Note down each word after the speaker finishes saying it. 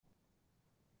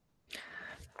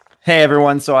Hey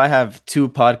everyone, so I have two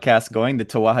podcasts going, the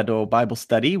Tawahado Bible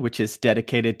Study, which is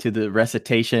dedicated to the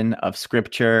recitation of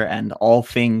scripture and all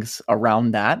things around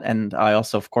that. And I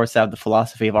also, of course, have the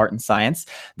Philosophy of Art and Science.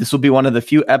 This will be one of the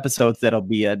few episodes that'll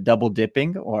be a double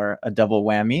dipping or a double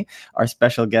whammy. Our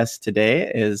special guest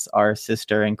today is our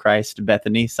sister in Christ,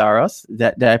 Bethany Saros.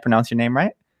 Did I pronounce your name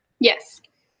right? Yes.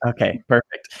 Okay,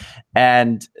 perfect.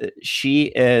 And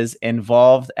she is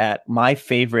involved at my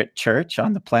favorite church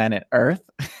on the planet Earth,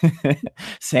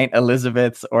 St.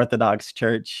 Elizabeth's Orthodox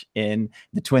Church in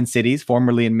the Twin Cities,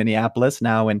 formerly in Minneapolis,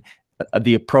 now in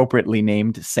the appropriately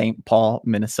named St. Paul,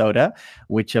 Minnesota,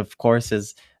 which of course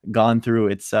has gone through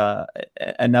its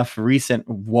enough recent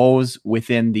woes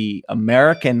within the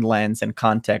American lens and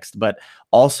context, but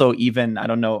also even I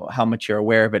don't know how much you're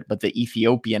aware of it, but the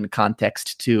Ethiopian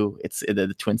context too. It's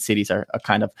the Twin Cities are a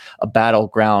kind of a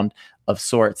battleground of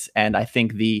sorts, and I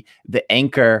think the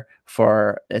anchor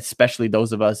for especially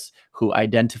those of us who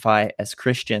identify as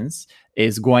Christians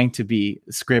is going to be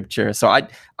scripture. So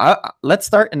I let's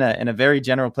start in a very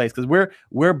general place because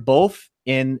we're both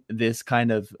in this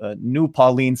kind of new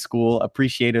Pauline school,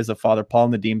 appreciators of Father Paul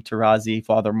Nadim Tarazi,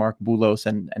 Father Mark Boulos,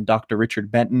 and Dr.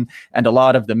 Richard Benton, and a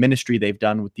lot of the ministry they've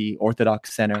done with the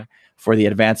Orthodox Center for the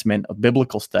Advancement of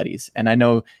Biblical Studies. And I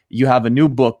know you have a new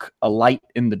book, A Light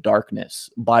in the Darkness,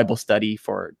 Bible study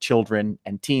for children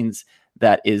and teens,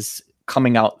 that is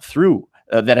coming out through,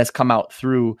 that has come out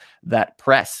through that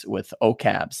press with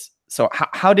OCABS. So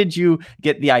how did you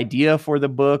get the idea for the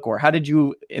book, or how did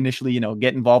you initially,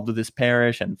 get involved with this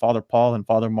parish and Father Paul and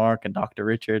Father Mark and Dr.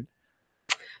 Richard?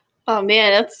 Oh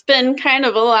man, it's been kind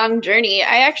of a long journey.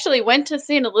 I actually went to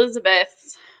St.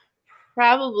 Elizabeth's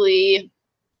probably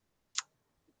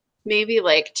maybe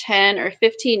like 10 or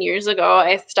 15 years ago.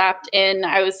 I stopped in.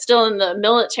 I was still in the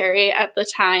military at the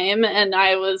time and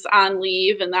I was on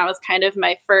leave, and that was kind of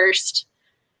my first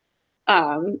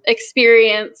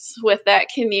experience with that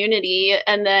community.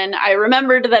 And then I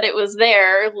remembered that it was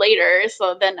there later.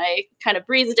 So then I kind of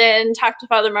breezed in, talked to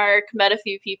Father Mark, met a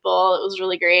few people. It was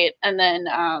really great. And then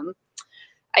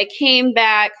I came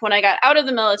back when I got out of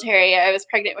the military. I was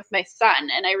pregnant with my son,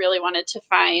 and I really wanted to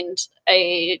find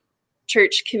a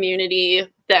church community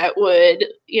that would,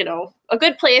 a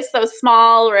good place that was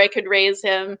small where I could raise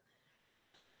him.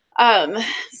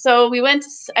 So I went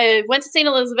to St.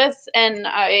 Elizabeth's, and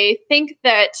I think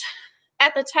that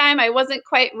at the time I wasn't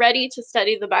quite ready to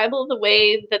study the Bible the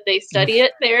way that they study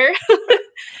it there.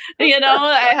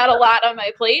 I had a lot on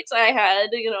my plate. I had,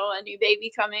 a new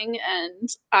baby coming, and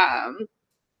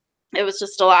it was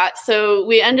just a lot. So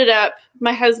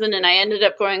my husband and I ended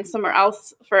up going somewhere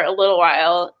else for a little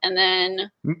while, and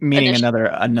then Meaning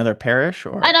another parish,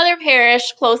 or? another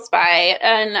parish close by.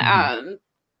 And Mhm.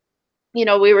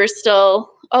 we were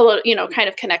still a little, kind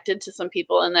of connected to some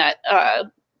people in that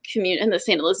in the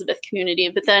St. Elizabeth community.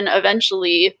 But then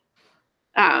eventually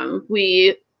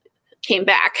we came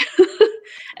back.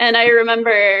 And I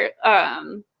remember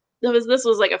this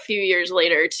was like a few years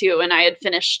later too, and I had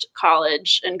finished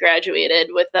college and graduated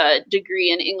with a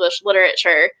degree in English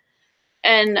literature.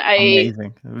 And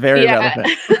Amazing. Very yeah,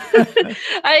 relevant.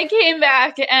 I came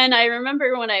back, and I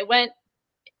remember when I went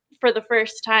for the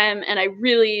first time and I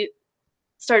really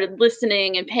started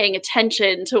listening and paying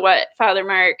attention to what Father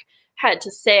Mark had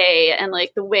to say, and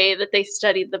like the way that they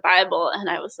studied the Bible. And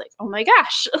I was like, oh my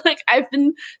gosh, like I've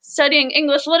been studying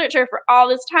English literature for all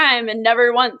this time, and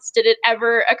never once did it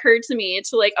ever occur to me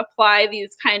to like apply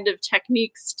these kind of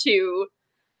techniques to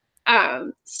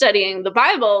studying the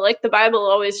Bible. Like the Bible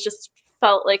always just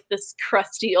felt like this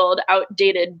crusty old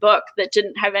outdated book that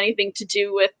didn't have anything to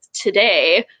do with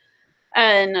today.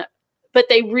 And but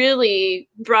they really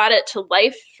brought it to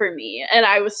life for me, and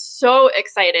I was so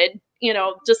excited,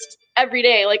 just every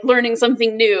day, like learning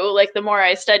something new. Like the more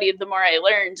I studied, the more I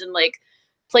learned. And like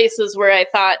places where I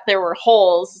thought there were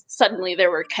holes, suddenly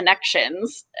there were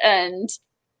connections. And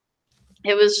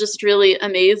it was just really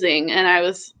amazing, and I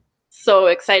was so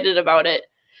excited about it.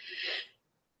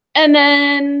 And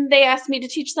then they asked me to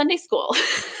teach Sunday school.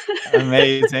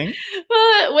 Amazing.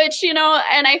 Which, and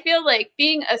I feel like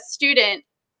being a student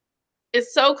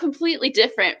is so completely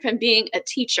different from being a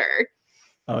teacher,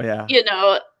 Oh yeah.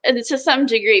 and to some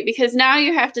degree, because now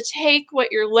you have to take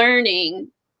what you're learning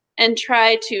and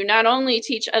try to not only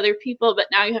teach other people, but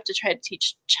now you have to try to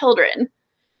teach children.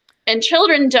 And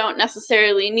children don't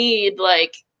necessarily need,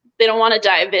 like, they don't want to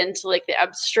dive into like the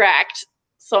abstract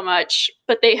so much,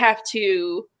 but you have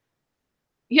to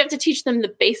teach them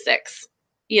the basics.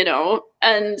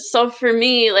 And so for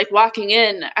me, like walking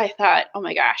in, I thought, oh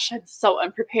my gosh, I'm so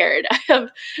unprepared. I have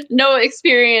no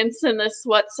experience in this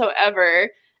whatsoever.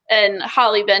 And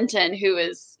Holly Benton, who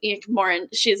is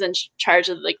she's in charge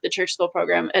of like the church school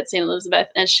program at St. Elizabeth,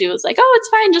 and she was like, "Oh, it's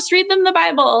fine, just read them the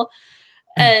Bible,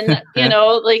 and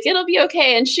like it'll be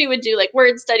okay." And she would do like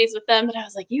word studies with them. But I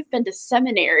was like, "You've been to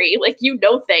seminary, like you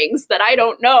know things that I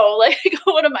don't know. Like,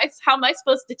 how am I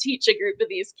supposed to teach a group of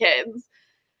these kids?"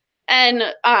 And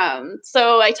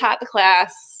so I taught the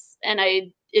class, and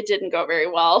it didn't go very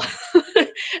well.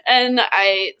 And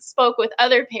I spoke with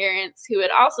other parents who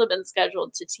had also been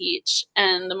scheduled to teach.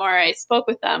 And the more I spoke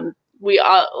with them, we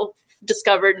all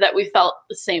discovered that we felt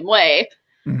the same way.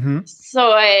 Mm-hmm.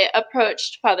 So I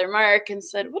approached Father Mark and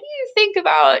said, "What do you think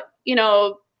about,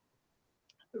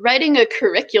 writing a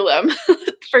curriculum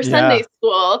for Sunday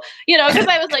school?" Because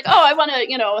I was like, "Oh, I want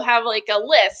to, have like a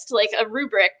list, like a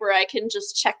rubric where I can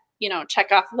just check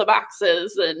off the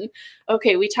boxes, and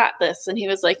okay, we taught this." And he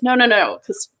was like, no,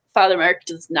 because Father Mark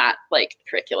does not like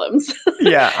curriculums.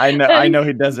 Yeah, I know. I know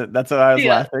he doesn't. That's why I was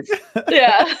laughing.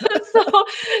 Yeah.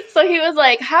 So he was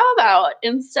like, "How about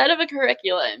instead of a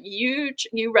curriculum, you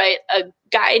write a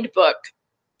guidebook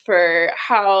for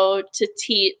how to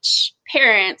teach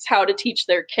parents how to teach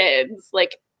their kids,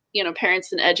 like,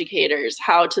 parents and educators,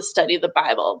 how to study the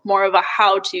Bible, more of a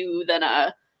how-to than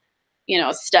a,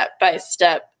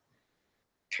 step-by-step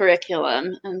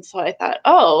curriculum." And so I thought,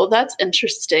 oh, that's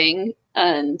interesting.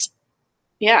 And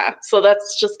yeah, so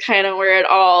that's just kind of where it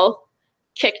all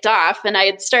kicked off. And I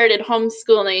had started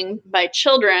homeschooling my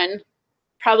children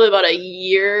probably about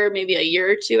maybe a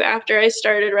year or two after I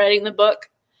started writing the book.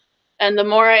 And the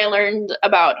more I learned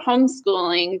about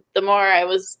homeschooling, the more I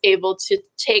was able to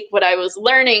take what I was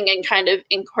learning and kind of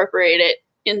incorporate it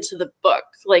into the book.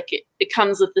 Like it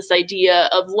comes with this idea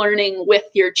of learning with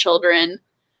your children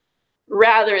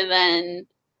rather than,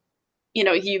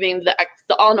 you being the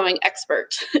all-knowing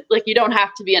expert. Like you don't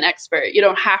have to be an expert. You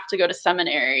don't have to go to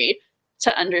seminary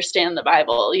to understand the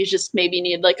Bible. You just maybe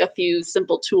need like a few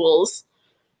simple tools.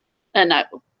 And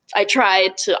I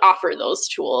tried to offer those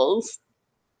tools.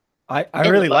 I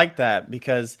really like that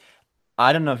because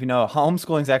I don't know if you know,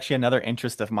 homeschooling is actually another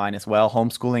interest of mine as well.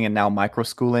 Homeschooling and now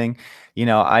microschooling.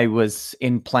 I was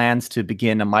in plans to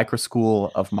begin a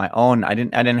microschool of my own. I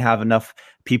didn't have enough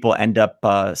people end up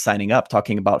signing up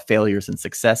talking about failures and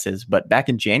successes. But back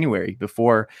in January,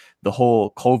 before the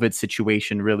whole COVID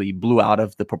situation really blew out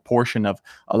of the proportion of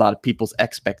a lot of people's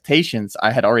expectations,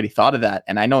 I had already thought of that.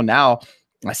 And I know now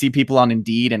I see people on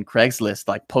Indeed and Craigslist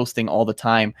like posting all the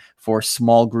time for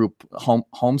small group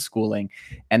homeschooling.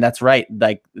 And that's right.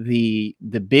 Like the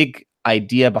big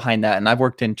idea behind that, and I've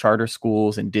worked in charter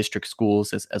schools and district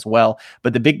schools as well,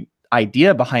 but the big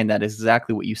idea behind that is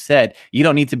exactly what you said. You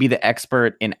don't need to be the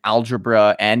expert in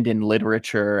algebra and in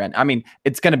literature. And I mean,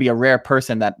 it's going to be a rare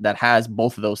person that has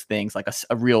both of those things, like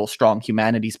a real strong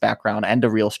humanities background and a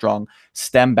real strong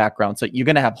STEM background. So you're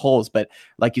going to have holes. But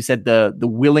like you said, the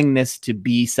willingness to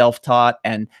be self-taught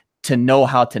and to know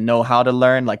how to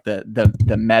learn, like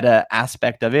the meta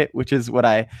aspect of it, which is what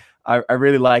I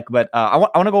really like. But I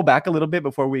want to go back a little bit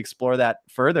before we explore that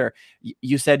further.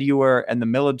 You said you were in the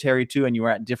military too, and you were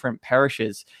at different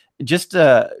parishes. Just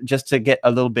to get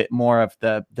a little bit more of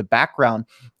the background,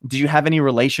 did you have any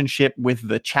relationship with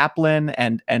the chaplain?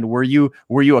 And were you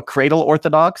a cradle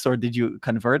Orthodox, or did you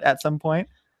convert at some point?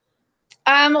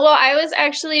 Well, I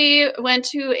went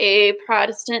to a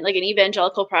Protestant, like an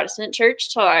evangelical Protestant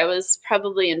church till I was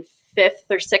probably in 5th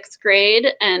or 6th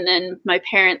grade. And then my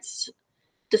parents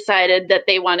decided that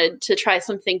they wanted to try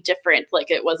something different,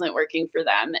 like it wasn't working for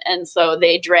them. And so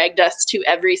they dragged us to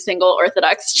every single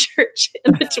Orthodox church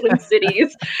in the Twin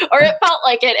Cities, or it felt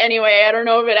like it anyway. I don't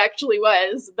know if it actually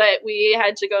was, but we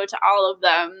had to go to all of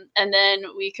them. And then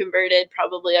we converted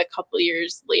probably a couple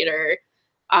years later.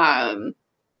 And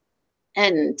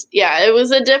yeah, it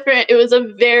was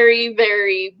a very,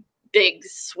 very big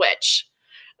switch,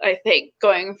 I think,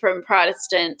 going from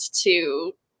Protestant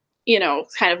to,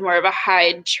 kind of more of a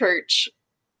high church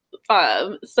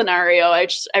scenario.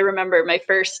 I remember my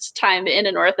first time in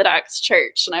an Orthodox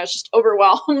church, and I was just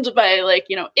overwhelmed by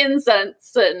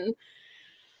incense and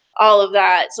all of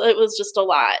that. So it was just a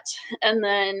lot. And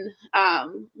then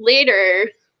later,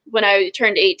 when I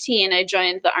turned 18, I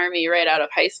joined the Army right out of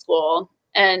high school.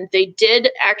 And they did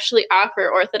actually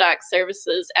offer Orthodox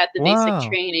services at the basic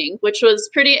training, which was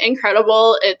pretty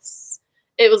incredible.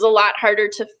 It was a lot harder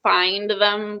to find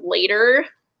them later,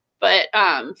 but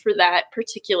for that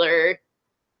particular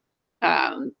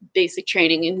basic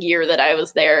training and year that I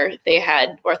was there, they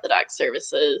had Orthodox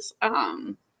services.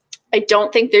 I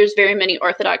don't think there's very many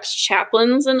Orthodox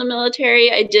chaplains in the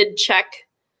military. I did check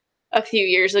a few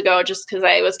years ago just because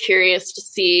I was curious to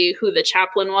see who the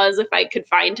chaplain was, if I could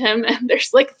find him. And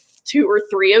there's like 2 or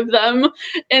 3 of them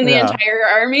in the Yeah. entire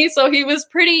army, so he was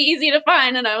pretty easy to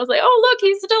find, and I was like, "Oh, look,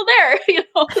 he's still there,"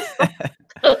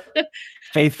 so but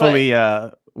Faithfully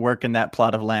working that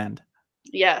plot of land,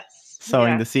 yes,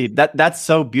 sowing yeah. the seed. That's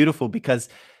so beautiful because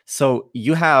so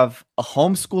you have a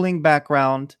homeschooling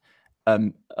background,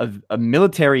 a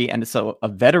military and so a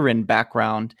veteran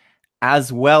background,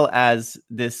 as well as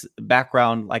this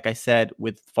background, like I said,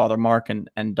 with Father Mark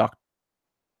and Dr.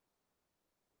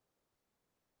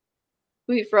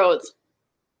 We froze.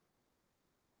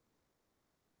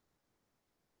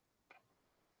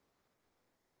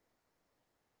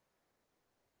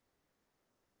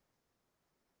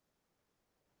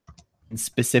 in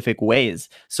specific ways.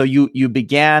 So you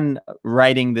began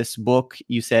writing this book.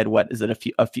 You said, what is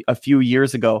it, a few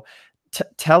years ago?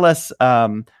 Tell us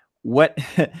what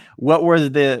what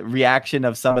was the reaction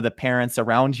of some of the parents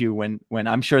around you when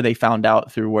I'm sure they found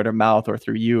out through word of mouth or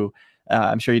through you.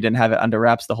 I'm sure you didn't have it under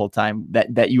wraps the whole time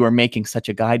that you were making such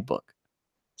a guidebook.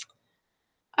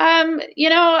 You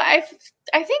know, I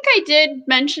think I did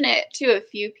mention it to a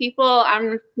few people.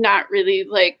 I'm not really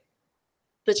like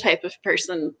the type of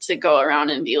person to go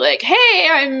around and be like, "Hey,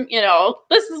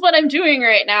 this is what I'm doing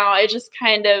right now." I just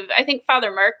kind of, I think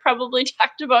Father Mark probably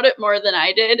talked about it more than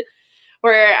I did,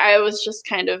 where I was just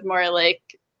kind of more like,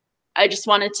 I just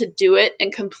wanted to do it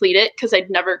and complete it because I'd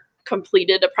never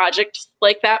completed a project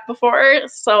like that before.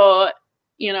 So,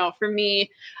 for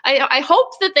me, I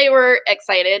hope that they were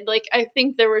excited. Like, I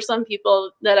think there were some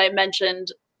people that I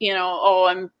mentioned, oh,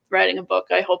 I'm writing a book.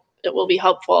 I hope it will be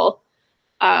helpful.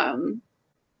 Um,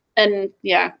 and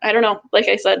yeah, I don't know. Like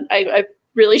I said, I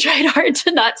really tried hard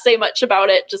to not say much about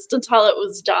it just until it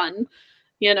was done,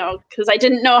 because I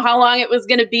didn't know how long it was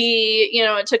going to be.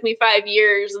 It took me 5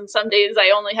 years, and some days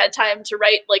I only had time to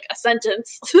write like a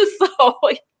sentence. So,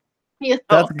 you know,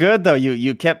 That's good though.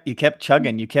 You kept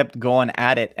chugging, you kept going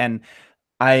at it, and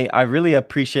I really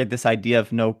appreciate this idea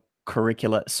of no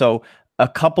curricula. So a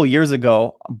couple years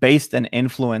ago, based and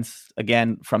influence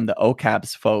again from the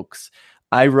OCABS folks,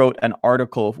 I wrote an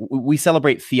article. We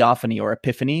celebrate Theophany or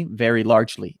Epiphany very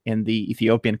largely in the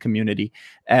Ethiopian community,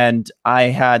 and I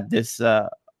had this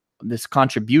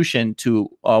contribution to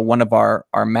one of our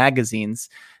magazines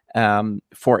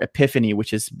for Epiphany,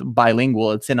 which is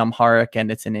bilingual. It's in Amharic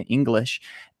and it's in English.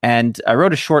 And I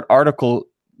wrote a short article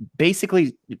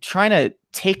basically trying to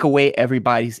take away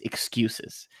everybody's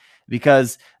excuses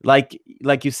because like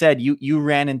you said, you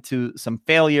ran into some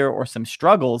failure or some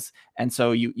struggles, and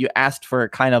so you asked for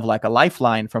kind of like a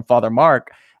lifeline from Father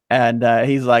Mark, and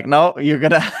he's like, no, you're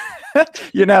gonna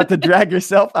you're gonna have to drag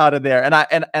yourself out of there. And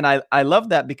I love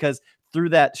that because through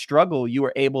that struggle you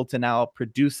were able to now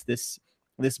produce this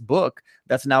book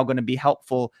that's now going to be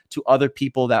helpful to other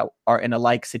people that are in a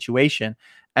like situation.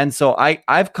 And so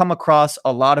I've come across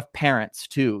a lot of parents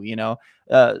too,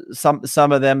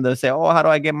 some of them, they'll say, oh, how do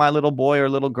I get my little boy or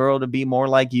little girl to be more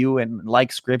like you and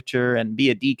like scripture and be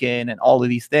a deacon and all of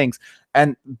these things.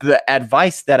 And the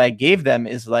advice that I gave them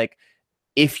is like,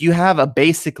 if you have a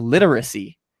basic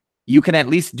literacy, you can at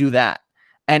least do that.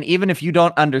 And even if you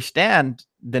don't understand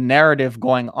the narrative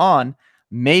going on,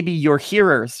 maybe your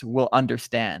hearers will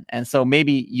understand. And so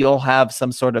maybe you'll have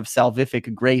some sort of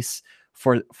salvific grace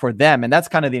for them. And that's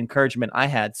kind of the encouragement I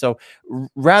had. So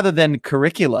rather than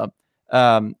curricula,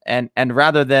 and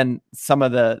rather than some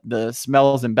of the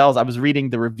smells and bells, I was reading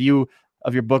the review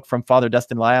of your book from Father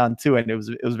Dustin Lyon too, and it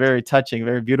was very touching,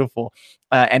 very beautiful.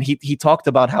 And he talked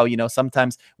about how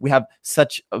sometimes we have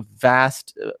such a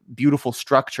vast, beautiful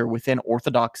structure within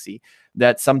Orthodoxy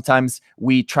that sometimes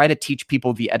we try to teach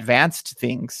people the advanced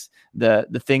things, the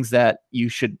things that you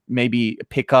should maybe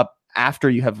pick up after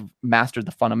you have mastered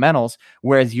the fundamentals,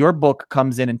 whereas your book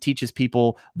comes in and teaches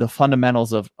people the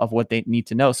fundamentals of what they need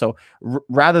to know. So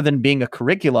rather than being a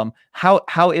curriculum,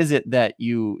 how is it that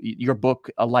your book,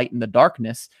 A Light in the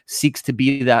Darkness, seeks to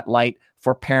be that light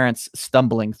for parents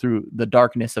stumbling through the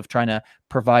darkness of trying to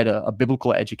provide a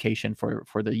biblical education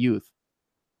for the youth?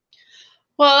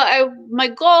 well, my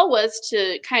goal was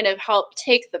to kind of help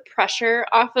take the pressure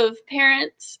off of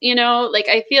parents. Like,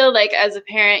 I feel like as a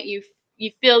parent, you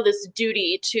feel this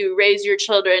duty to raise your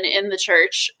children in the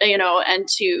church, and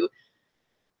to,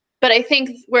 but I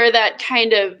think where that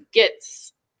kind of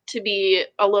gets to be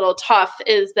a little tough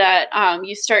is that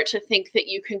you start to think that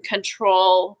you can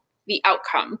control the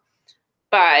outcome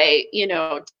by,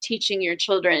 teaching your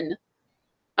children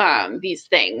these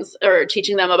things, or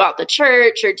teaching them about the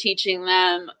church, or teaching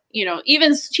them,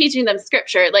 even teaching them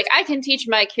scripture. Like, I can teach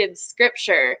my kids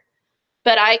scripture,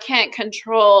 but I can't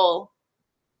control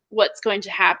what's going to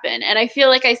happen. And I feel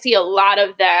like I see a lot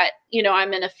of that.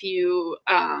 I'm in a few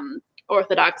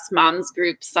Orthodox moms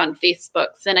groups on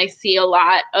Facebooks, and I see a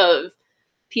lot of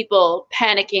people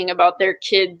panicking about their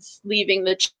kids leaving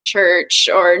the church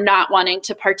or not wanting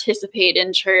to participate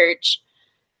in church,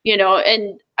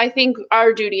 and I think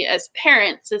our duty as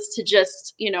parents is to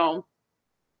just,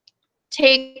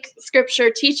 take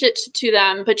scripture, teach it to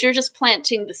them, but you're just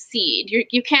planting the seed.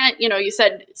 You can't, you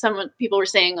said people were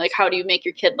saying, like, how do you make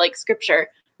your kid like scripture?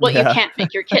 Well, you Yeah. can't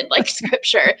make your kid like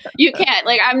scripture. You can't.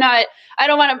 Like, I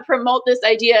don't want to promote this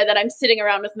idea that I'm sitting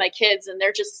around with my kids and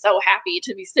they're just so happy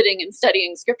to be sitting and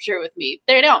studying scripture with me.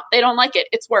 They don't like it.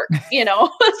 It's work,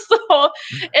 so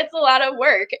it's a lot of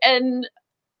work. And,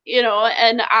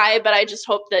 but I just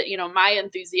hope that, my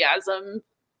enthusiasm,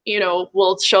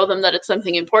 will show them that it's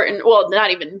something important. Well,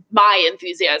 not even my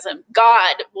enthusiasm.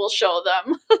 God will show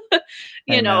them,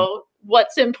 Amen.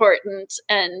 what's important.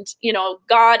 And,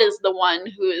 God is the one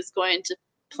who is going to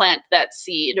plant that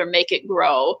seed or make it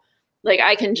grow. Like,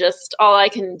 all I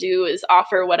can do is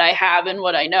offer what I have and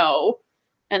what I know.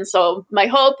 And so my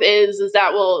hope is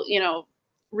that will,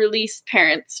 release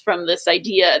parents from this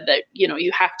idea that,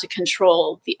 you have to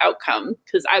control the outcome.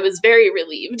 Because I was very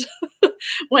relieved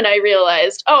when I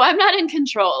realized, oh, I'm not in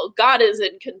control. God is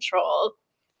in control.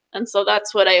 And so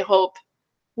that's what I hope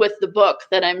with the book,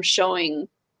 that I'm showing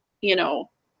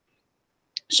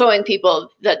people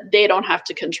that they don't have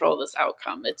to control this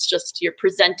outcome. It's just you're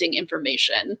presenting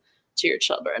information to your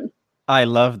children. I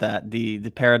love that. The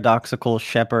paradoxical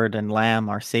shepherd and lamb,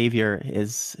 our savior,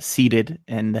 is seated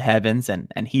in the heavens, and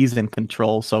he's in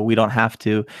control, so we don't have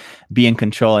to be in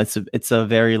control. It's a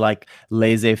very like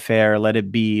laissez-faire, let it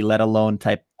be, let alone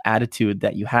type attitude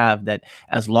that you have, that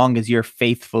as long as you're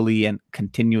faithfully and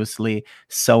continuously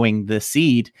sowing the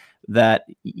seed, that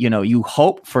you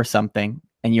hope for something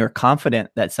and you're confident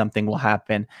that something will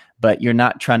happen, but you're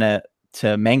not trying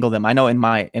to mangle them. I know in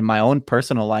my own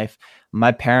personal life,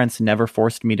 my parents never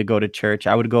forced me to go to church.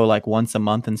 I would go like once a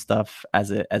month and stuff as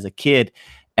a kid,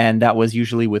 and that was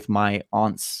usually with my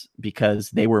aunts because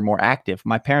they were more active.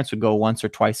 My parents would go once or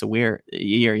twice a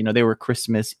year. They were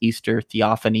Christmas, Easter,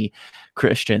 Theophany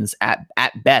Christians at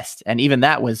best, and even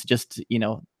that was just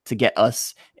to get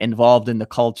us involved in the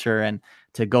culture and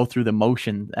to go through the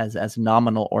motion as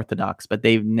nominal Orthodox, but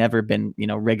they've never been,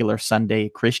 regular Sunday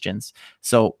Christians.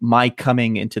 So my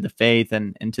coming into the faith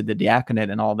and into the diaconate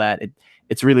and all that,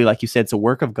 it's really, like you said, it's a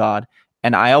work of God.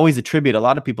 And I always attribute, a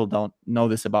lot of people don't know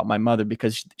this about my mother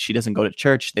because she doesn't go to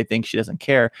church. They think she doesn't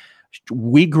care.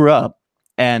 We grew up,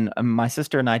 and my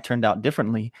sister and I turned out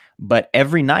differently, but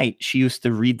every night she used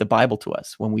to read the Bible to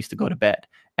us when we used to go to bed.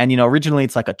 And, originally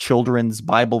it's like a children's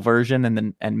Bible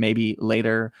version, and maybe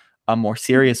later a more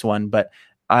serious one. But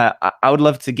I would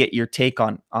love to get your take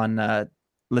on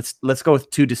let's go with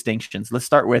two distinctions. Let's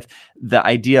start with the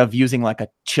idea of using like a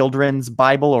children's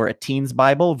Bible or a teen's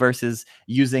Bible versus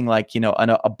using like,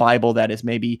 a Bible that is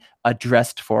maybe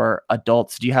addressed for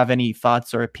adults. Do you have any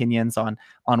thoughts or opinions on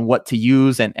what to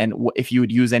use, and if you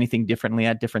would use anything differently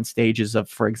at different stages of,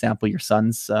 for example, your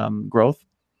son's growth?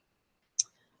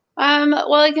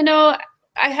 Well,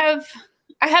 I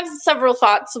have several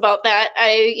thoughts about that.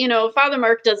 Father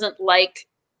Mark doesn't like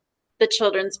the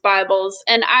children's Bibles,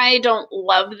 and I don't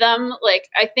love them. Like,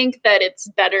 I think that it's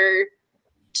better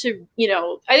to,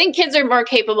 I think kids are more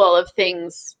capable of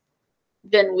things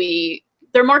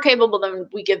they're more capable than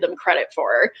we give them credit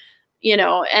for,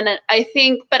 and I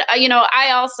think, but,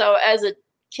 I also, as a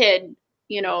kid,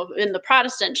 in the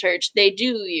Protestant church, they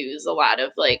do use a lot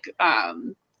of like,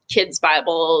 kids'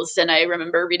 Bibles, and I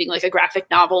remember reading like a graphic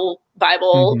novel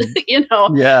Bible,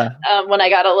 Yeah. when I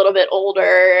got a little bit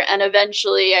older, and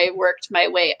eventually I worked my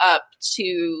way up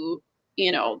to,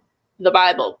 the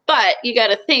Bible. But you got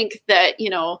to think that,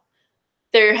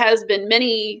 there has been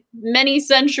many, many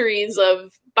centuries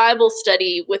of Bible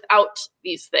study without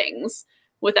these things,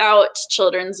 without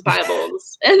children's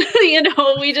Bibles. And,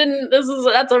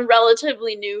 that's a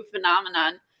relatively new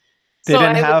phenomenon. They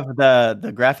didn't have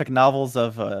the graphic novels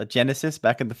of Genesis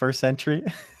back in the first century.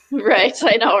 Right,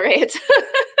 I know, right?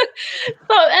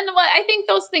 I think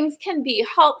those things can be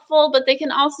helpful, but they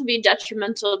can also be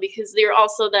detrimental because they're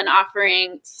also then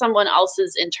offering someone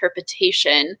else's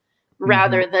interpretation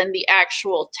rather than the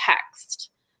actual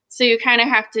text. So you kind of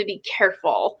have to be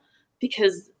careful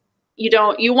because you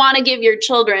want to give your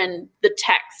children the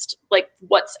text, like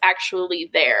what's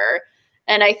actually there.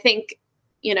 And I think,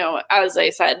 as I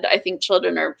said, I think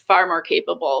children are far more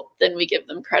capable than we give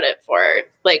them credit for.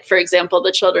 Like, for example,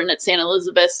 the children at St.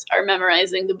 Elizabeth's are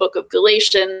memorizing the book of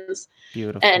Galatians.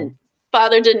 Beautiful. And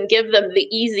Father didn't give them the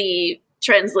easy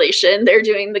translation. They're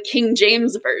doing the King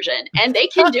James version, and they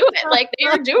can do it. Like, they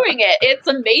are doing it. It's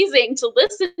amazing to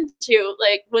listen to,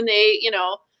 like, when they,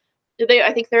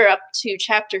 I think they're up to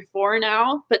chapter 4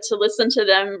 now, but to listen to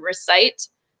them recite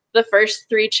the first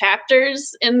 3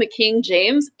 chapters in the King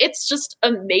James, it's just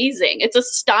amazing. It's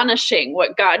astonishing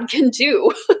what God can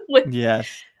do with Yes.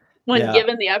 when Yeah.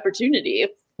 given the opportunity.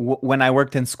 When I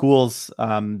worked in schools,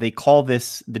 they call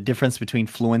this the difference between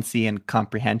fluency and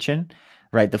comprehension,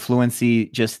 right? The fluency,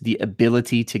 just the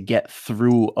ability to get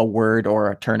through a word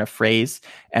or a turn of phrase,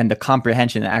 and the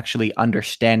comprehension, actually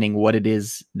understanding what it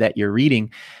is that you're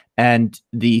reading. And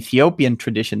the Ethiopian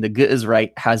tradition, the Ge'ez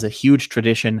rite, has a huge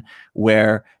tradition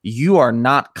where you are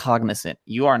not cognizant,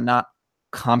 you are not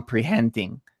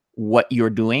comprehending what you're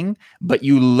doing, but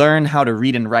you learn how to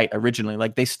read and write originally.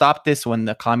 Like, they stopped this when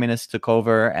the communists took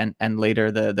over, and later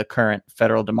the current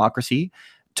federal democracy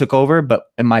took over. But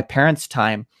in my parents'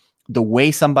 time, the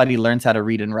way somebody learns how to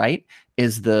read and write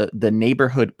is the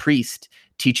neighborhood priest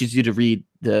teaches you to read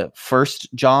the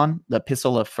First John, the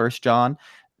epistle of First John,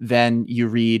 then you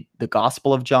read the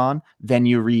Gospel of John, then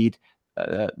you read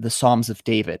the Psalms of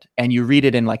David, and you read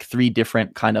it in like 3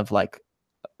 different kind of like,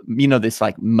 this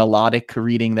like melodic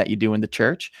reading that you do in the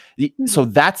church. So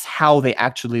that's how they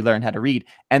actually learn how to read.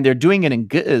 And they're doing it in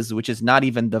Ge'ez, which is not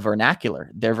even the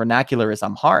vernacular. Their vernacular is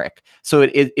Amharic. So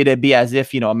it'd be as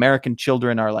if, American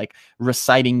children are like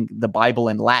reciting the Bible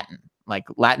in Latin. Like,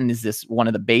 Latin is this one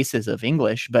of the bases of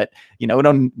English, but we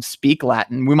don't speak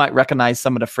Latin. We might recognize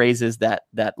some of the phrases that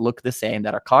look the same,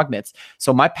 that are cognates.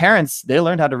 So my parents, they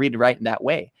learned how to read and write in that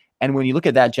way. And when you look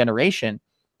at that generation,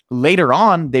 later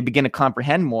on, they begin to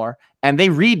comprehend more and they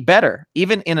read better.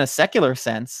 Even in a secular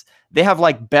sense, they have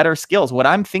like better skills. What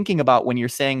I'm thinking about when you're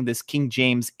saying this King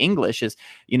James English is,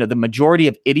 the majority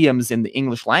of idioms in the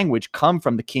English language come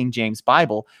from the King James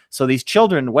Bible. So these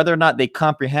children, whether or not they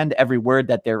comprehend every word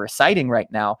that they're reciting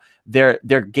right now, they're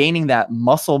gaining that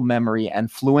muscle memory and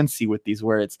fluency with these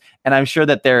words. And I'm sure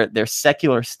that their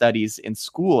secular studies in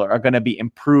school are going to be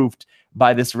improved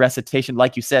by this recitation,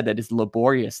 like you said, that is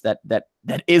laborious, that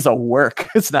is a work.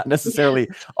 It's not necessarily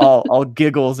all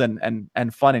giggles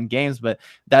and fun and games, but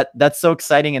that's so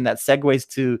exciting. And that segues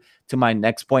to my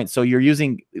next point. So you're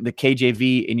using the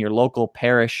KJV in your local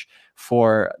parish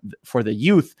for the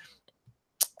youth.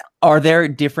 Are there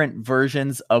different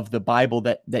versions of the Bible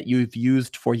that you've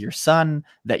used for your son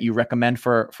that you recommend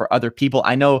for other people?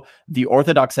 I know the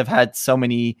Orthodox have had so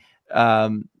many,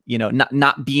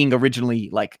 not being originally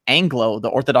like Anglo, the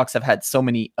Orthodox have had so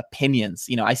many opinions.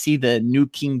 I see the New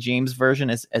King James Version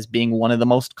as being one of the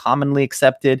most commonly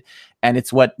accepted. And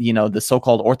it's what, the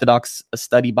so-called Orthodox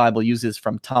Study Bible uses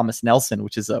from Thomas Nelson,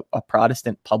 which is a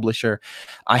Protestant publisher.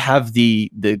 I have the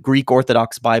Greek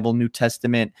Orthodox Bible, New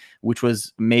Testament, which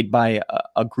was made by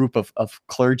a group of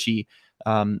clergy,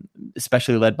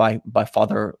 especially led by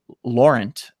Father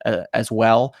Laurent as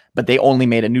well. But they only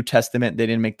made a New Testament. They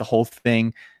didn't make the whole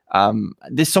thing.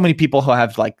 There's so many people who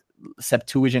have like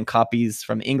Septuagint copies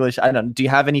from English. I don't know. Do you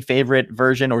have any favorite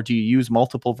version, or do you use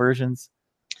multiple versions?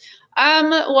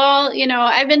 Well,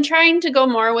 I've been trying to go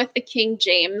more with the King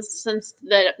James since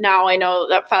now I know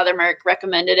that Father Mark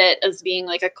recommended it as being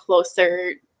like a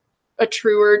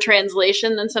truer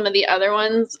translation than some of the other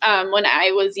ones. When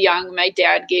I was young, my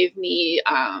dad gave me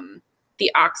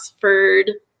the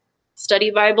Oxford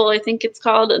Study Bible, I think it's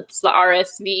called. It's the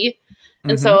RSV.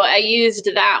 And so I used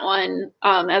that one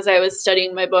as I was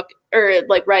studying my book, or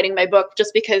like writing my book,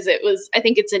 just because I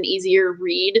think it's an easier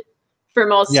read for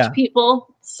most people.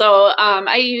 So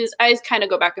I kind of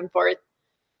go back and forth.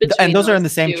 And those are in the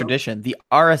same tradition. The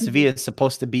RSV is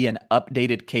supposed to be an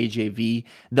updated KJV.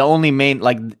 The only main,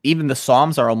 like, even the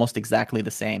Psalms are almost exactly the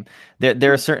same.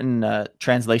 There are certain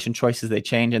translation choices they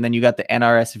change. And then you got the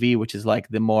NRSV, which is like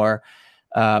the more,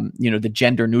 the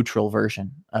gender neutral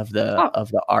version of the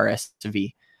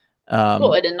RSV.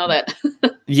 Cool, I didn't know that.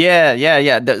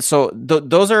 Yeah.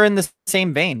 Those are in the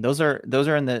same vein. Those are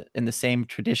in the same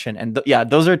tradition. And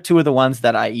those are 2 of the ones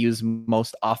that I use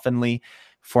most oftenly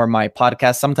for my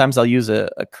podcast. Sometimes I'll use a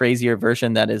crazier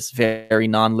version that is very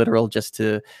non-literal, just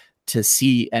to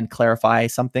see and clarify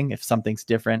something if something's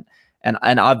different. And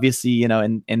obviously,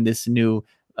 in this new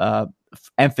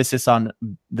emphasis on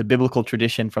the biblical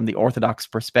tradition from the Orthodox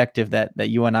perspective that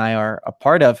you and I are a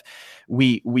part of,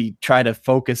 we try to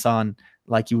focus on,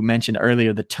 like you mentioned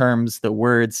earlier, the terms, the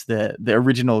words, the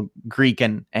original Greek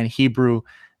and Hebrew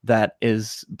that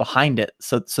is behind it.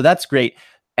 So that's great.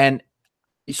 And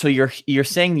so you're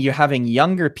saying you're having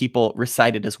younger people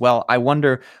recite it as well. I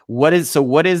wonder what is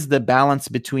the balance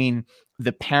between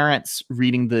the parents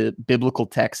reading the biblical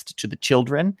text to the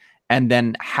children and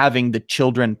then having the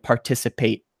children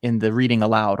participate in the reading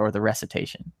aloud or the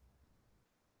recitation?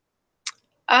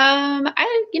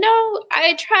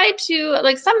 I try to,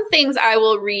 like, some things I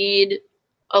will read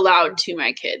aloud to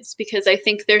my kids, because I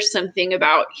think there's something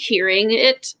about hearing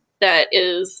it that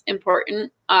is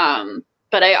important.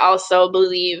 But I also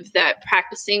believe that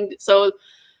practicing, so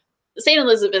St.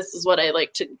 Elizabeth's is what I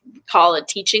like to call a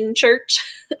teaching church.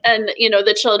 And, you know,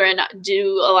 the children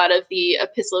do a lot of the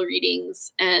epistle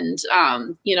readings and,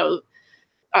 you know,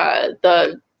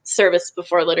 the service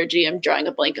before liturgy. I'm drawing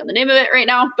a blank on the name of it right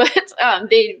now, but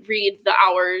they read the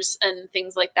hours and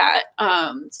things like that.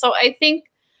 So I think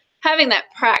having that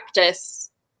practice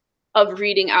of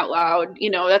reading out loud, you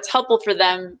know, that's helpful for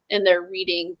them in their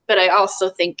reading. But I also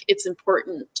think it's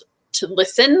important to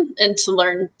listen and to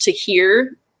learn to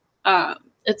hear.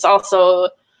 It's also,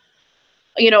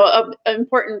 you know, an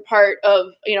important part of,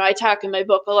 you know, I talk in my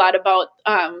book a lot about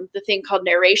the thing called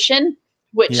narration,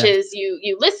 which is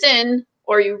you listen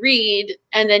or you read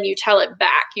and then you tell it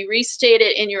back. You restate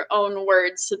it in your own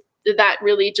words. So that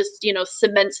really just, you know,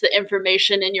 cements the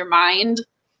information in your mind.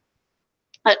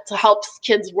 That helps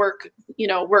kids work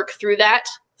through that.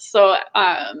 So,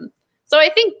 so I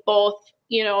think both,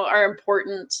 you know, are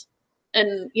important,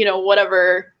 and, you know,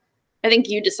 whatever, I think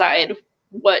you decide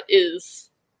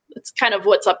it's kind of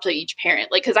what's up to each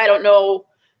parent. Like, cause I don't know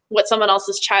what someone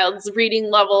else's child's reading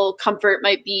level comfort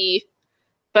might be,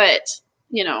 but,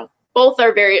 you know, both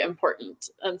are very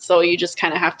important. And so you just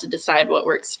kind of have to decide what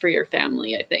works for your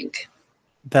family, I think.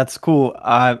 That's cool.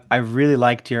 I really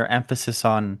liked your emphasis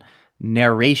on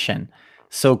narration.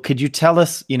 So could you tell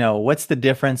us, you know, what's the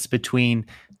difference between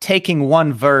taking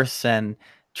one verse and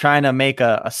trying to make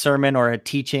a sermon or a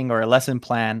teaching or a lesson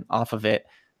plan off of it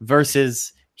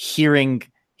versus hearing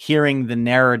the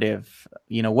narrative?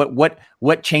 You know,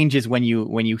 what changes when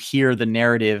you hear the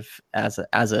narrative as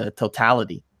a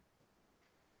totality?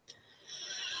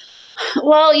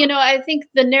 Well, you know, I think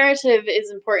the narrative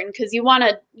is important because you want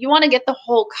to get the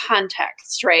whole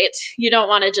context, right? You don't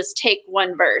want to just take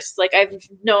one verse. Like, I've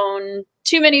known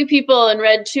too many people and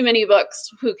read too many books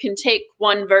who can take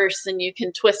one verse and you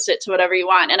can twist it to whatever you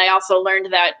want. And I also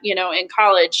learned that, you know, in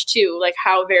college too, like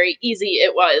how very easy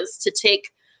it was to take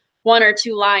one or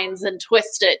two lines and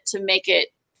twist it to make it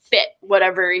fit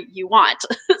whatever you want.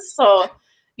 So,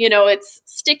 you know, it's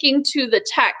sticking to the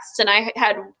text. And I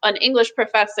had an English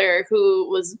professor who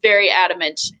was very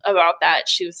adamant about that.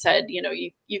 She said, you know,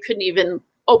 you couldn't even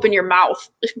open your mouth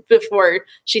before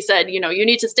she said, you know, you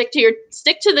need to stick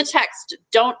to the text.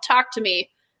 Don't talk to me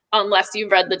unless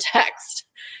you've read the text.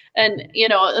 And, you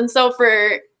know, and so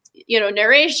for, you know,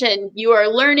 narration, you are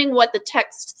learning what the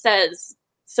text says.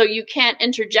 So you can't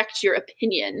interject your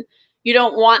opinion. You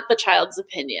don't want the child's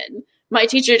opinion. My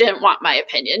teacher didn't want my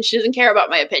opinion. She doesn't care about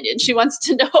my opinion. She wants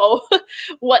to know,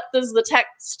 what does the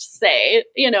text say,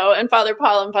 you know, and Father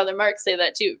Paul and Father Mark say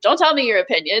that too. Don't tell me your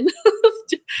opinion.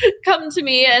 Come to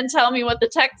me and tell me what the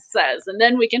text says, and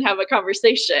then we can have a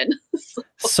conversation.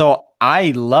 So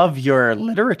I love your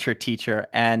literature teacher.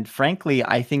 And frankly,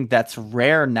 I think that's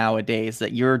rare nowadays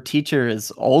that your teacher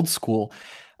is old school.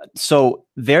 So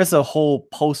there's a whole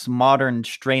postmodern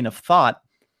strain of thought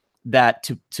that,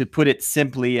 to put it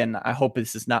simply, and I hope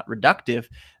this is not reductive,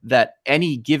 that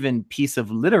any given piece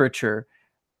of literature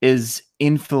is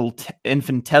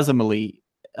infinitesimally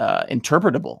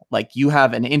interpretable. Like, you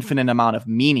have an infinite amount of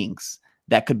meanings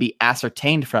that could be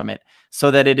ascertained from it,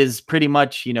 so that it is pretty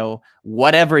much, you know,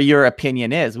 whatever your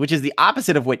opinion is, which is the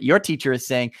opposite of what your teacher is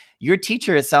saying. Your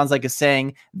teacher, it sounds like, is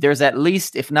saying there's at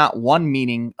least, if not one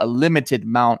meaning, a limited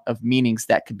amount of meanings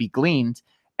that could be gleaned.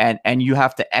 And you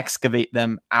have to excavate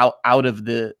them out of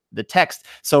the text.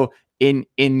 So in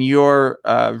your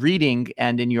reading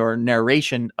and in your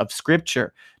narration of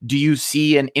scripture, do you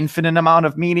see an infinite amount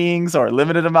of meanings or a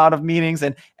limited amount of meanings?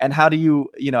 And how do you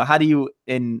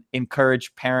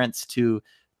encourage parents to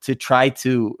try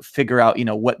to figure out, you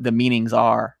know, what the meanings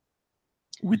are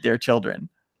with their children?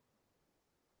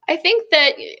 I think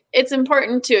that it's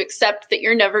important to accept that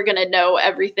you're never going to know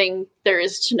everything there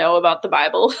is to know about the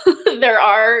Bible. There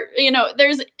are, you know,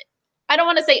 I don't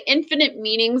want to say infinite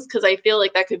meanings, because I feel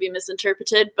like that could be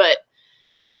misinterpreted, but,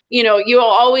 you know, you'll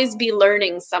always be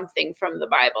learning something from the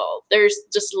Bible. There's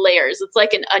just layers. It's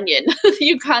like an onion.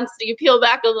 You peel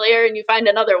back a layer and you find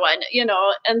another one, you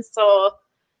know, and so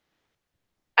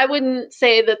I wouldn't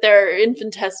say that there are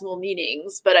infinitesimal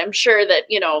meanings, but I'm sure that,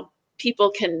 you know,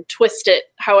 people can twist it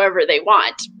however they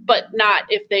want, but not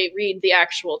if they read the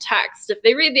actual text. If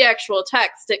they read the actual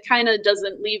text, it kind of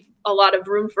doesn't leave a lot of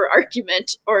room for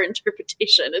argument or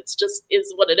interpretation. It's just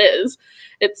is what it is.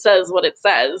 It says what it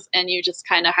says, and you just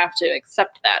kind of have to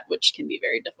accept that, which can be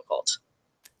very difficult.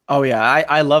 Oh yeah,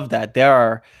 I love that. There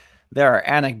are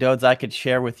anecdotes I could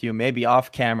share with you, maybe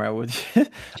off camera, with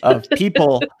of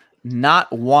people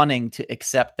not wanting to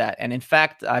accept that. And in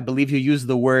fact, I believe you use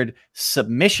the word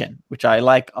submission, which I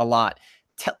like a lot.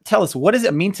 Tell us, what does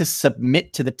it mean to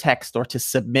submit to the text or to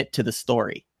submit to the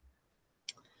story?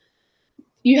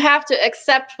 You have to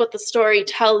accept what the story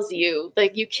tells you.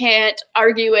 Like, you can't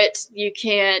argue it. You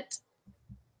can't,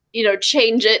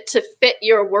 change it to fit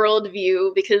your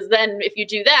worldview, because then if you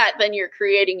do that, then you're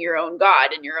creating your own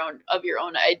God and your own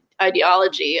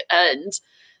ideology. And,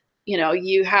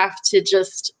 you have to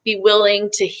just be willing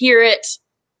to hear it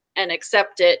and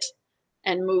accept it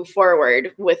and move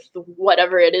forward with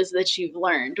whatever it is that you've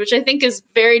learned, which I think is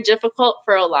very difficult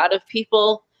for a lot of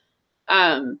people.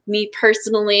 Me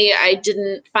personally, I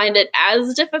didn't find it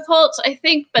as difficult, I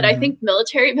think, but I think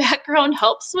military background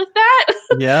helps with that.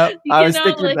 Yeah, I was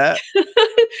thinking that.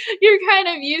 You're kind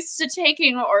of used to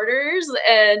taking orders,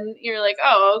 and you're like,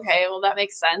 oh, okay, well, that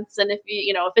makes sense. And if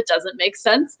if it doesn't make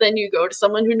sense, then you go to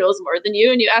someone who knows more than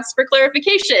you and you ask for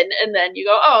clarification, and then you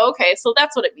go, oh, okay, so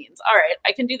that's what it means. All right,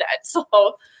 I can do that. So,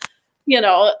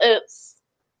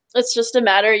 it's just a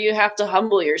matter, you have to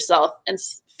humble yourself and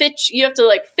you have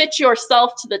to fit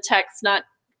yourself to the text, not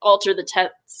alter the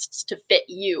text to fit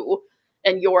you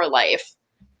and your life.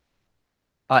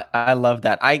 I love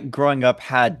that. I growing up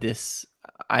had this,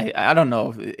 I don't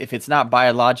know if it's not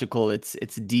biological, it's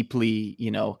deeply,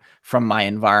 from my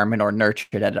environment or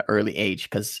nurtured at an early age.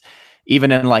 Because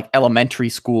even in like elementary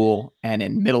school and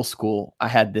in middle school, I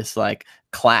had this like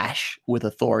clash with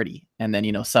authority, and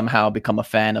then somehow become a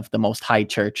fan of the Most High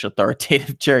Church,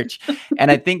 authoritative church.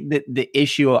 And I think that the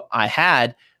issue I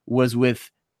had was with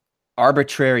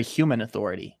arbitrary human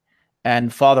authority.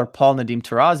 And Father Paul Nadim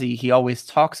Tarazi, he always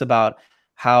talks about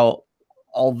how,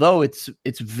 although it's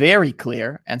very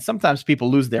clear, and sometimes people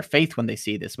lose their faith when they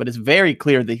see this, but it's very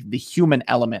clear the human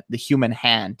element, the human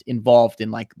hand involved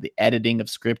in like the editing of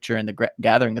scripture and the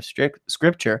gathering of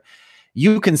scripture,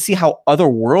 you can see how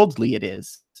otherworldly it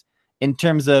is in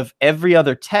terms of every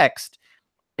other text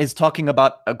is talking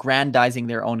about aggrandizing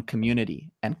their own community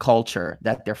and culture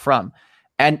that they're from.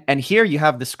 And here you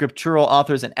have the scriptural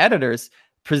authors and editors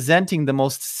presenting the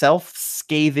most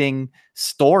self-scathing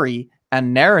story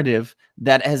and narrative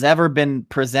that has ever been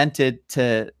presented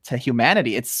to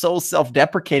humanity. It's so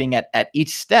self-deprecating at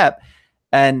each step.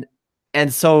 And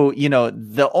so,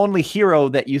 the only hero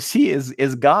that you see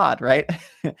is God, right?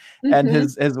 And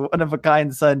his one of a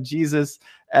kind son, Jesus,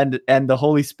 and the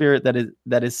Holy Spirit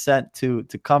that is sent to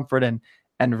comfort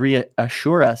and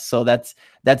reassure us. So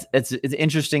it's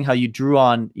interesting how you drew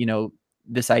on,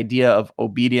 this idea of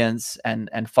obedience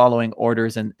and following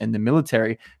orders in the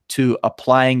military to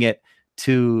applying it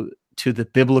to the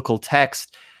biblical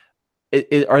text.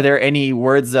 Are there any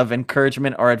words of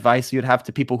encouragement or advice you'd have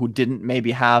to people who didn't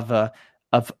maybe have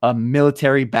a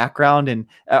military background? And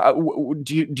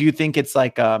do you think it's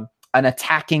like an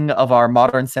attacking of our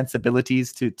modern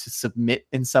sensibilities to submit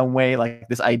in some way, like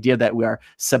this idea that we are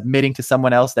submitting to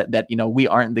someone else, that we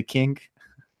aren't the king?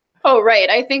 Oh, right.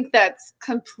 I think that's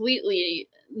completely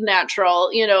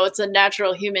natural. It's a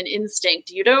natural human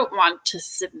instinct. You don't want to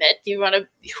submit. You want to,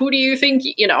 who do you think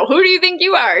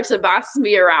you are to boss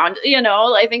me around?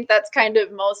 I think that's kind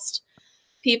of most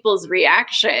people's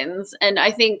reactions. And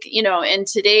I think, in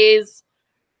today's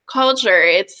culture,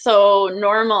 it's so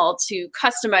normal to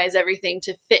customize everything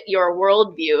to fit your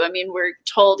worldview. I mean, we're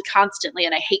told constantly,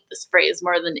 and I hate this phrase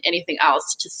more than anything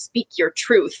else, to speak your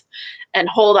truth and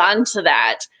hold on to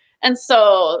that. And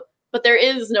so, but there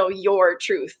is no your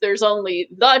truth. There's only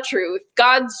the truth,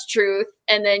 God's truth.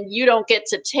 And then you don't get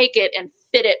to take it and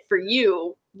fit it for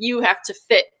you. You have to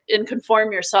fit and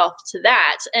conform yourself to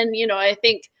that. And, I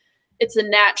think it's a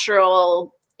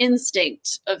natural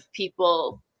instinct of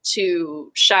people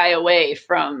to shy away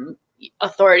from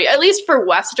authority, at least for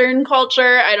Western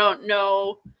culture. I don't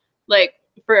know, like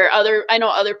I know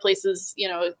other places,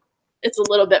 it's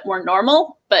a little bit more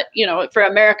normal, but for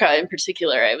America in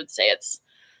particular, I would say it's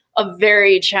a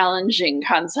very challenging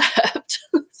concept.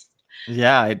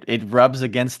 Yeah, it rubs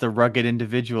against the rugged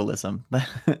individualism.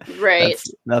 Right.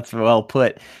 That's well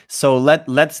put. So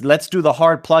let's do the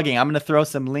hard plugging. I'm going to throw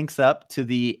some links up to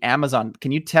the Amazon.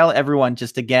 Can you tell everyone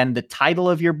just again the title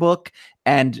of your book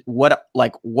and what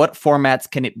formats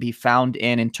can it be found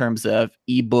in terms of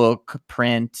ebook,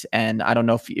 print, and I don't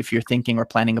know if you're thinking or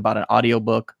planning about an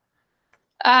audiobook?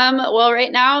 Well,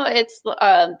 right now it's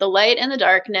The Light in the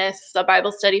Darkness, a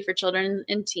Bible study for children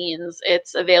and teens.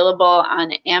 It's available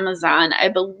on Amazon. I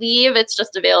believe it's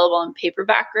just available in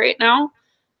paperback right now.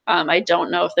 I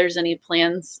don't know if there's any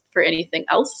plans for anything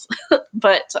else,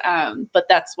 but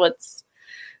that's what's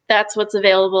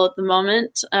available at the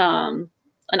moment. An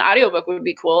audiobook would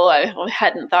be cool. I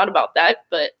hadn't thought about that,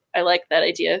 but I like that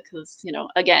idea because,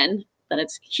 again, then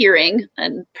it's hearing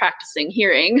and practicing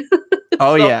hearing.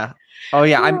 Oh So, yeah. Oh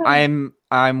yeah. I'm yeah. I'm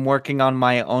I'm working on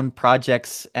my own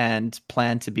projects and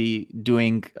plan to be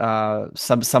doing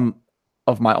some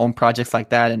of my own projects like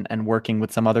that, and working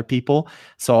with some other people.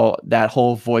 So that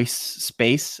whole voice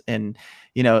space, and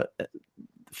you know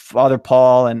Father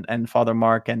Paul and Father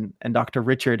Mark and Dr.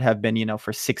 Richard have been,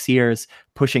 for 6 years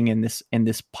pushing in this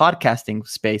podcasting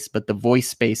space, but the voice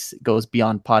space goes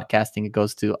beyond podcasting. It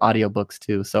goes to audiobooks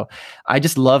too. So I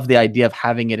just love the idea of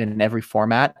having it in every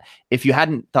format. If you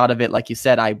hadn't thought of it, like you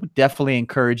said, I would definitely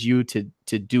encourage you to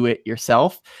do it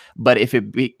yourself. But if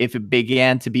it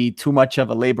began to be too much of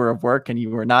a labor of work and you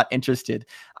were not interested,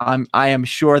 I am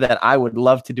sure that I would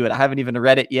love to do it. I haven't even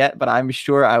read it yet, but I'm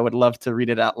sure I would love to read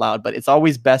it out loud. But it's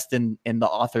always best in the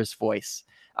author's voice.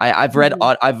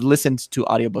 Mhm. I've listened to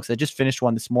audiobooks. I just finished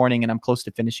one this morning, and I'm close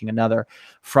to finishing another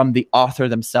from the author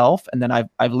themselves. And then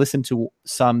I've listened to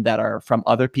some that are from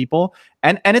other people,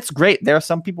 and it's great. There are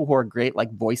some people who are great,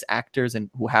 like voice actors,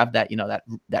 and who have that,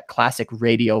 that classic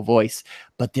radio voice.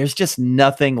 But there's just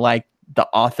nothing like the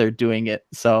author doing it.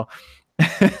 So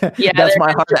Yeah, that's there my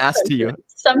is hard just ask to you.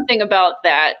 something about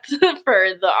that for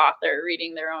the author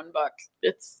reading their own book.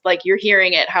 It's like you're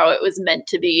hearing it how it was meant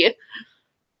to be.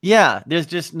 Yeah, there's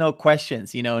just no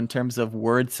questions, in terms of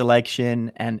word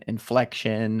selection and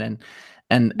inflection and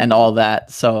Mhm. all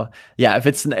that. So yeah,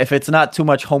 if it's not too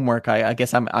much homework, I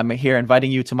guess I'm here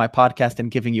inviting you to my podcast and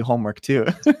giving you homework too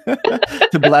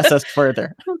to bless us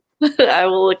further. I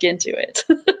will look into it.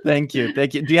 Thank you,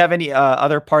 thank you. Do you have any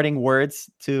other parting words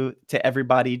to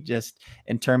everybody, just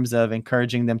in terms of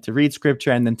encouraging them to read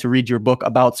scripture and then to read your book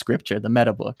about scripture, the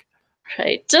meta book?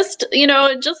 Right. Just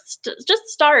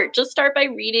start by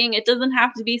reading. It doesn't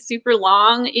have to be super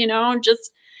long,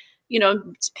 just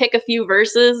pick a few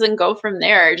verses and go from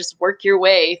there. Just work your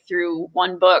way through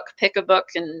one book, pick a book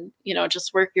and,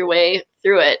 just work your way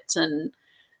through it. And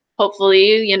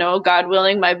hopefully, God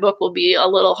willing, my book will be a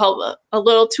little help, a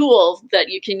little tool that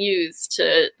you can use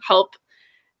to help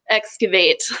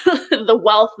excavate the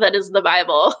wealth that is the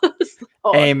Bible.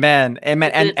 So, Amen.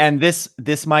 Amen. And it, and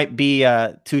this might be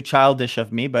too childish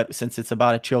of me, but since it's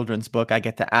about a children's book, I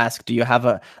get to ask, do you have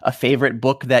a favorite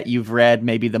book that you've read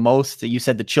maybe the most? You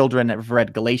said the children have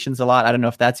read Galatians a lot. I don't know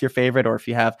if that's your favorite, or if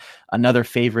you have another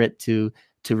favorite to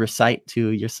recite to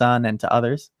your son and to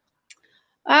others.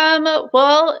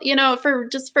 well,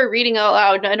 for reading out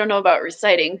loud, I don't know about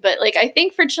reciting, but like I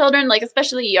think for children, like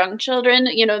especially young children,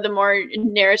 the more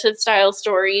narrative style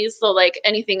stories, so like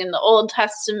anything in the Old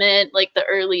Testament, like the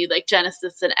early like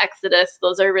Genesis and Exodus,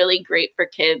 those are really great for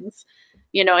kids.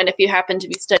 And if you happen to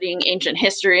be studying ancient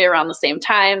history around the same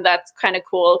time, that's kind of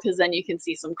cool because then you can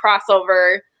see some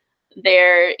crossover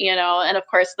there, and of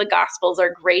course the gospels are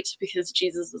great because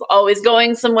Jesus is always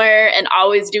going somewhere and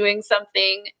always doing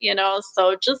something,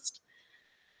 so just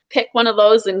pick one of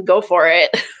those and go for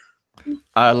it.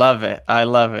 I love it. I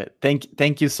love it.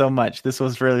 Thank you so much. This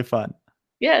was really fun.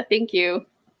 Yeah, thank you.